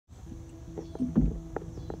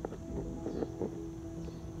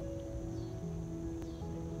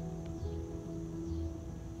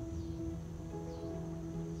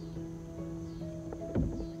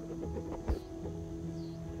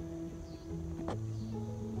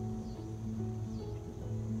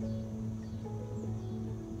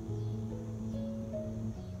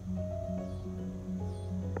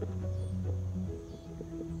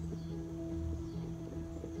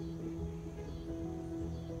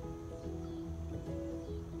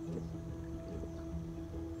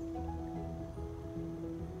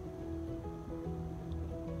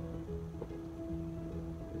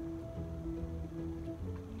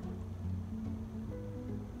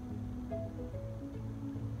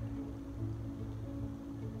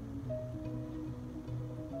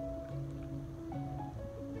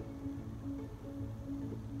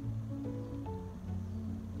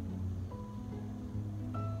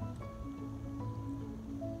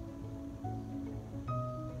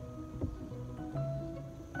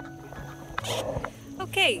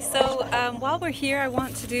Okay, so while we're here, I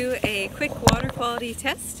want to do a quick water quality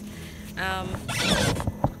test.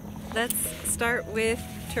 Let's start with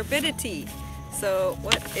turbidity. So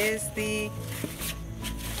what is the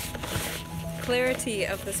clarity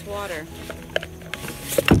of this water?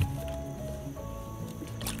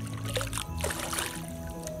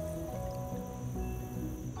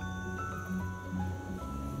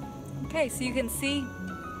 Okay, so you can see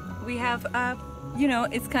we have,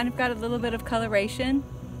 it's kind of got a little bit of coloration.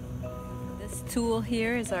 This tool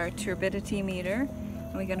here is our turbidity meter,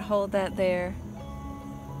 and we can hold that there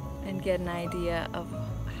and get an idea of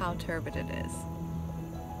how turbid it is.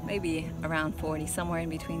 Maybe around 40, somewhere in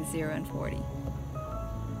between 0 and 40.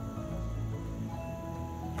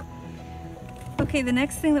 Okay, the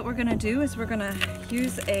next thing that we're going to do is we're going to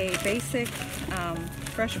use a basic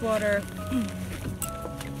freshwater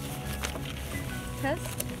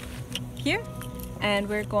test here, and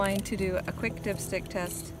we're going to do a quick dipstick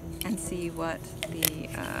test and see what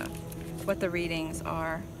the readings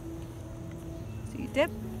are. So you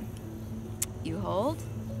dip, you hold,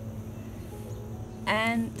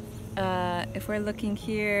 and if we're looking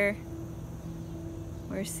here,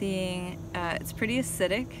 we're seeing it's pretty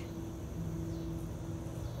acidic.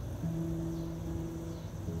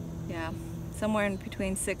 Yeah, somewhere in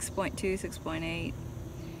between 6.2, 6.8.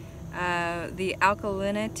 The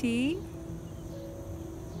alkalinity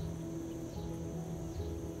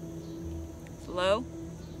is low,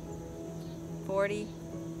 40.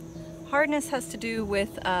 Hardness has to do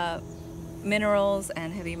with minerals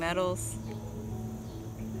and heavy metals.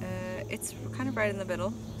 It's kind of right in the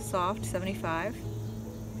middle, soft, 75.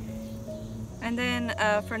 And then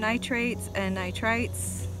for nitrates and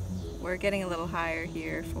nitrites, we're getting a little higher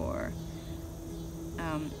here for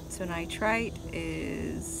so nitrite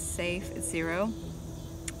is safe at 0,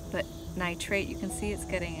 but nitrate, you can see it's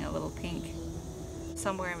getting a little pink,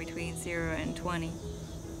 somewhere in between 0 and 20.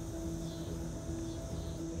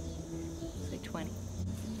 Say 20.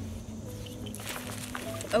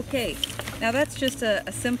 Okay, now that's just a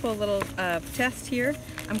simple little test here.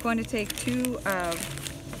 I'm going to take I'm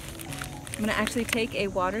going to actually take a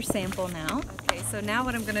water sample now. Okay, so now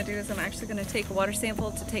what I'm going to do is I'm actually going to take a water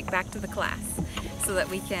sample to take back to the class, so that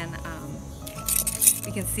we can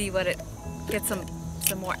see get some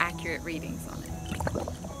more accurate readings on it.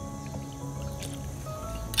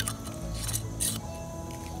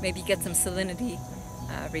 Maybe get some salinity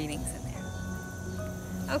readings in there.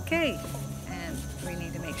 Okay, and we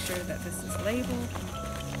need to make sure that this is labeled.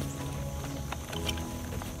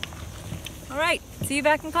 All right, see you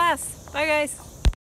back in class. Bye, guys.